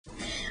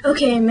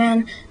Okay,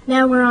 man,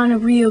 now we're on a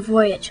real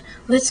voyage.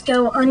 Let's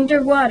go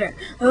underwater.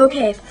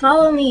 Okay,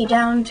 follow me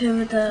down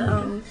to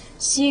the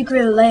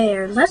secret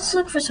lair. Let's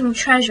look for some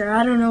treasure.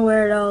 I don't know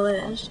where it all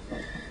is.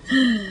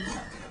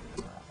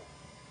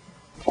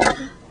 Look,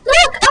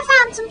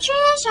 I found some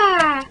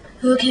treasure.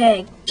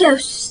 Okay, go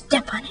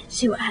step on it.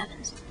 See what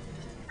happens.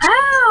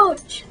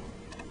 Ouch!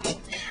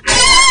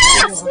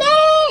 Ah,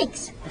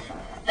 snakes!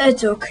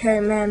 It's okay,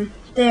 man.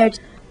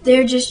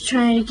 They're just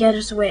trying to get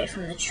us away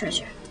from the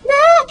treasure.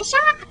 Look, a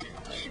shark.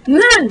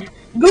 Man,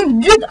 don't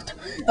do that.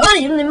 I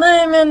am the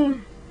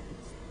merman.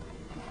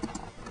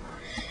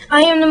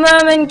 I am the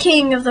merman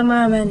king of the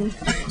mermen.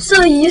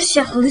 So you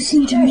shall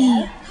listen to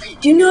me.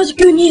 Do not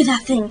go near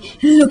that thing.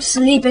 It looks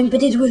sleeping,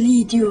 but it will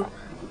eat you.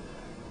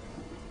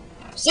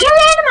 See you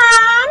later,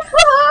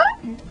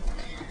 man.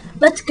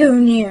 Let's go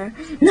near.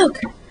 Look,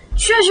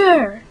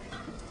 treasure.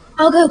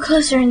 I'll go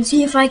closer and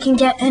see if I can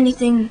get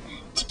anything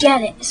to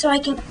get it, so I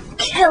can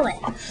kill it.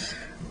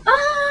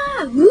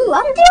 Ah, ooh,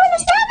 I'm doing a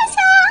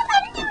somersault.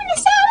 I'm doing a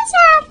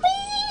somersault.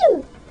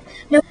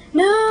 Woo!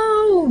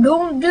 No,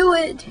 don't do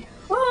it.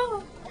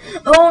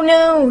 Oh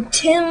no,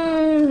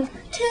 Tim.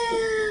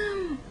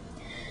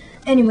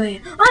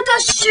 Anyway, I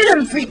got shit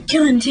on for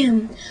killing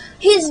Tim.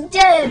 He's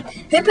dead.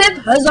 Hip hip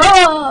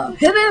huzzah!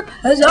 Hip hip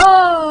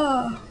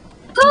huzzah!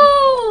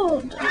 Go!